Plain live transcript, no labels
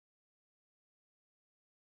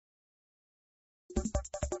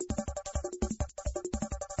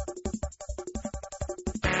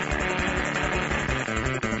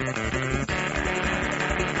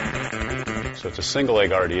So it's a single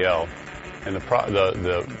leg RDL, and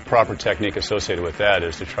the proper technique associated with that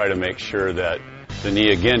is to try to make sure that the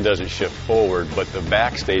knee again doesn't shift forward, but the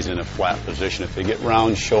back stays in a flat position. If they get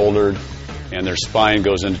round-shouldered and their spine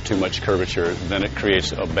goes into too much curvature, then it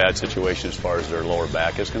creates a bad situation as far as their lower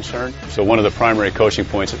back is concerned. So one of the primary coaching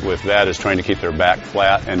points with that is trying to keep their back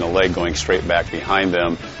flat and the leg going straight back behind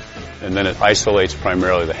them, and then it isolates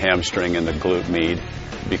primarily the hamstring and the glute med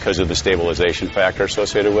because of the stabilization factor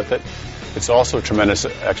associated with it. It's also a tremendous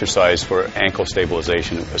exercise for ankle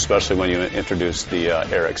stabilization, especially when you introduce the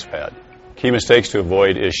RX pad. Key mistakes to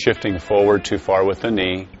avoid is shifting forward too far with the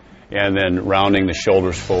knee and then rounding the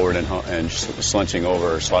shoulders forward and slouching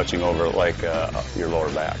over like your lower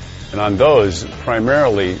back. And on those,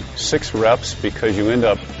 primarily 6 reps because you end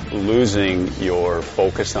up losing your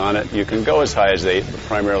focus on it. You can go as high as 8, but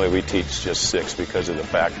primarily we teach just 6 because of the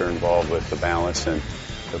factor involved with the balance and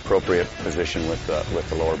the appropriate position with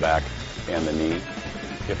the lower back and the knee.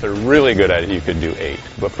 If they're really good at it, you could do 8.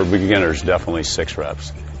 But for beginners, definitely 6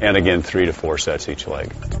 reps. And again, 3 to 4 sets each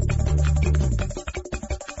leg.